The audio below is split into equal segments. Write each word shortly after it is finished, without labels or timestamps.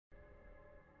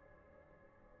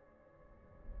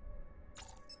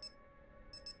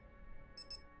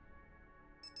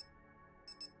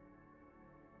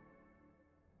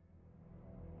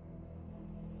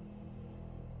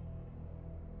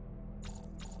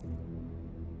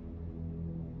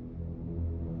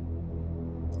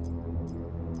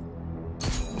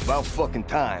About fucking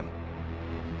time.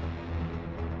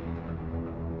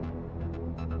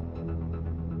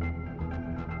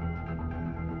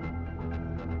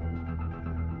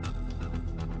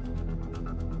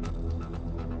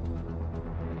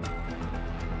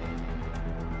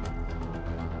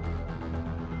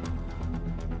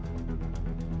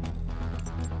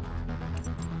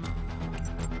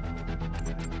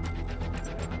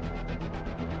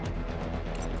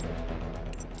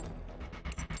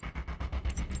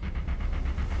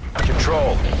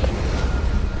 Control.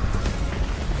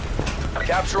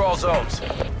 Capture all zones.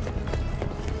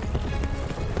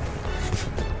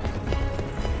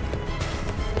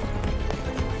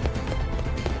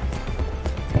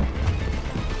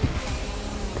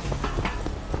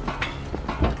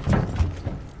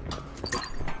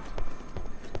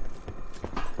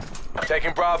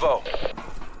 Taking Bravo.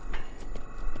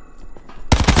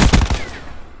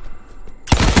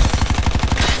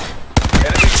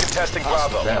 Enemies contesting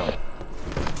Bravo. Down.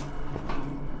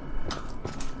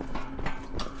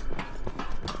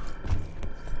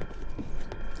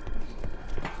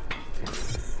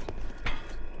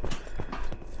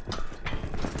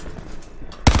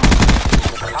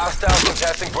 Hostiles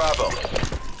contesting Bravo.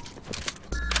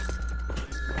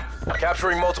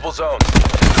 Capturing multiple zones.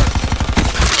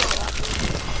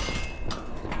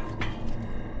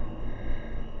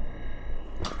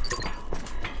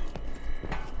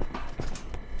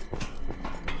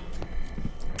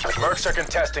 Mercs are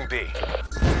contesting B.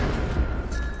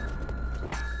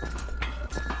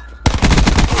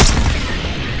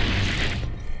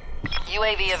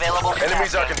 UAV available for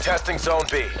Enemies are tasking. contesting Zone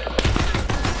B.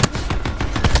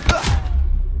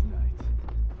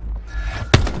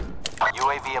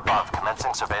 UAV above,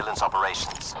 commencing surveillance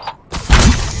operations.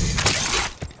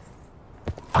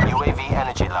 UAV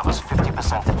energy levels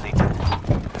 50% depleted.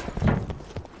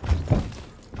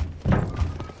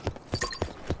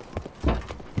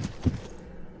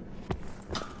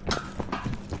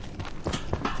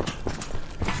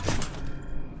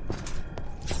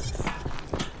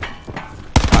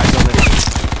 Eyes on it.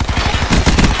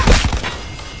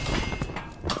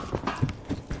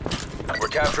 We're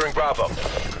capturing Bravo.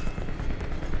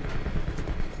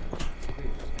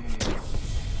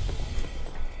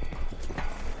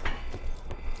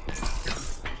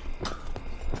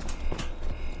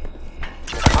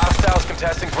 Hostiles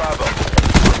contesting Bravo.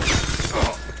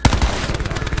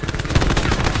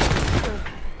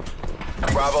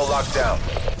 Bravo locked down.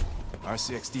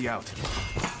 RCXD out.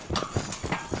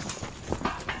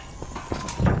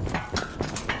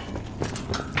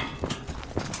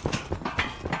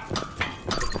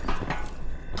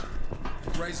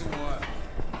 Raising wire.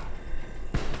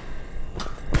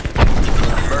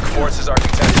 Merc forces are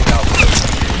contesting Alpha.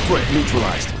 Threat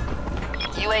neutralized.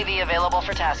 UAV available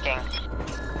for tasking.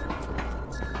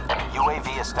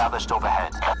 UAV established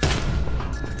overhead.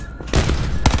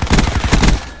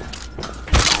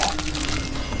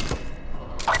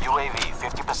 UAV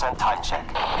 50% time check.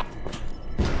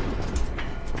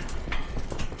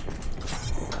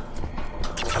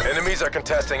 Enemies are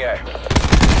contesting A.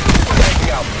 Taking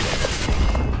out.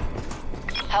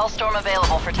 Hellstorm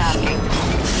available for tasking.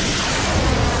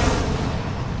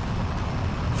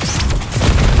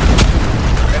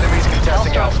 Enemies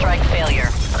contesting Hellstorm Alpha. strike failure.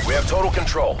 We have total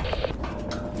control.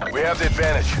 We have the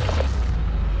advantage.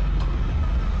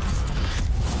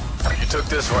 You took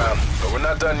this round, but we're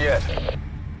not done yet.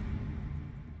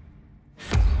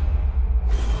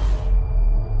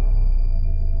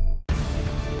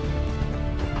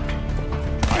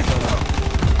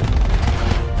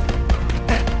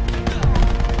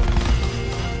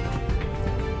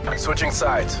 Switching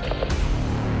sides.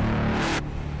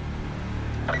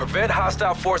 Prevent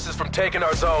hostile forces from taking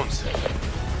our zones.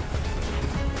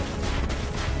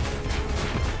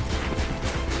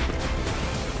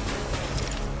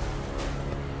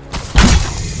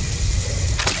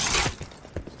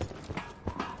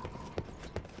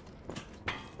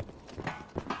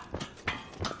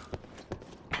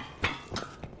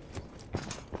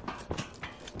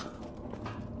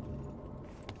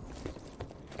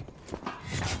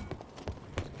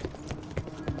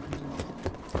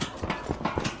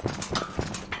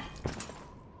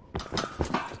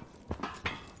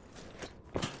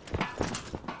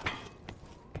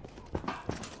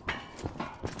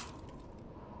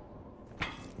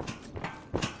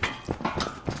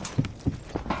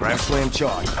 Grand Slam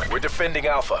charge. We're defending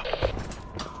Alpha.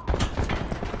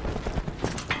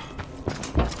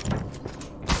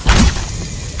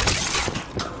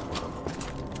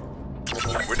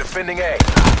 We're defending A.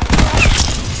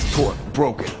 Port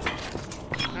broken.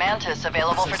 Mantis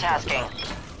available for tasking.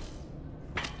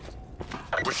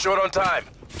 We're short on time.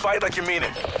 Fight like you mean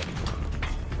it.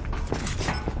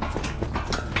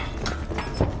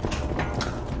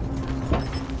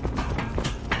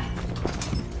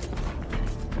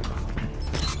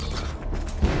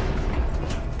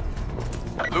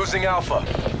 Losing Alpha.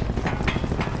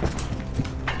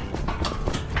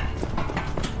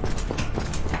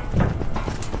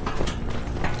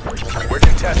 We're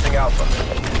contesting Alpha.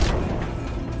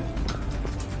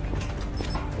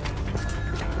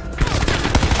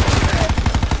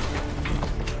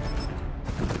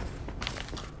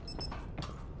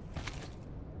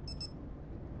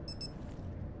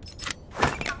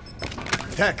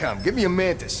 TACCOM, give me a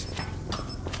Mantis.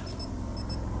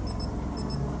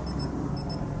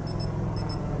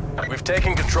 We've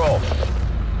taken control.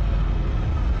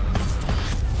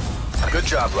 Good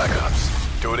job, Black Ops.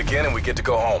 Do it again and we get to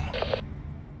go home.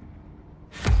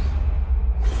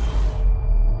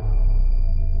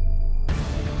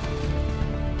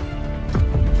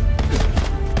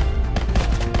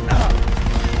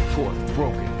 Port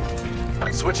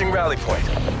broken. Switching rally point.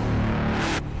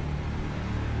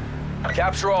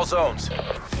 Capture all zones.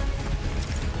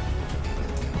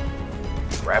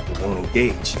 Rapper won't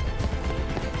engage.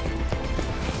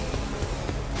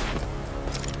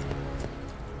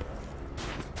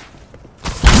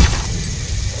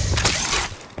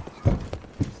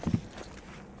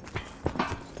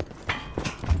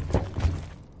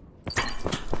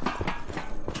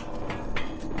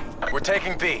 We're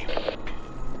taking B.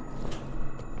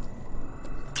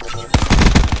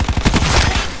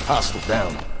 Hostile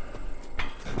down.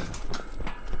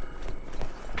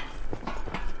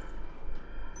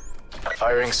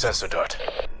 Firing sensor dart.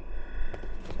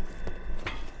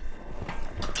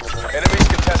 Enemies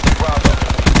contesting Bravo.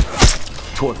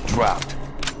 Torque dropped.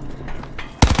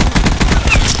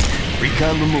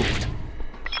 Recon removed.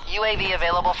 UAV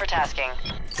available for tasking.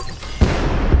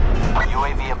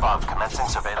 UAV above, commencing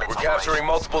surveillance. We're capturing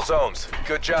multiple zones.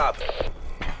 Good job.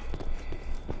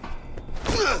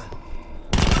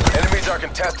 Enemies are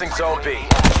contesting Zone B.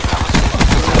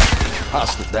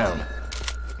 Hostile down.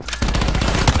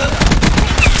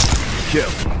 Kill.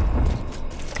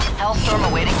 Hellstorm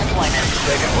awaiting deployment.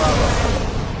 Taking Bravo.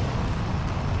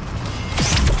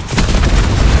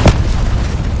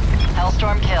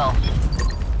 Hellstorm kill.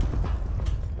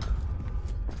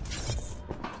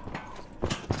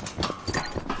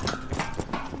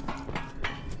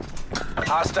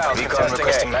 Hostiles Recon contesting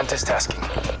requesting A. Mantis tasking.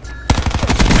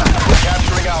 We're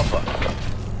capturing Alpha.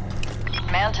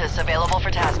 Mantis available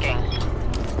for tasking.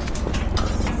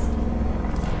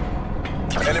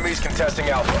 Enemies contesting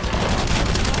Alpha.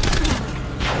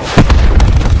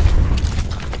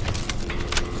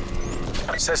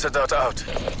 Sensor dart out.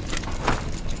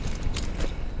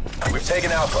 We've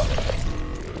taken Alpha.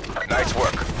 Nice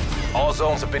work. All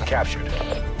zones have been captured.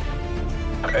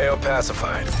 AO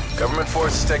pacified. Government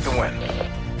forces take the win.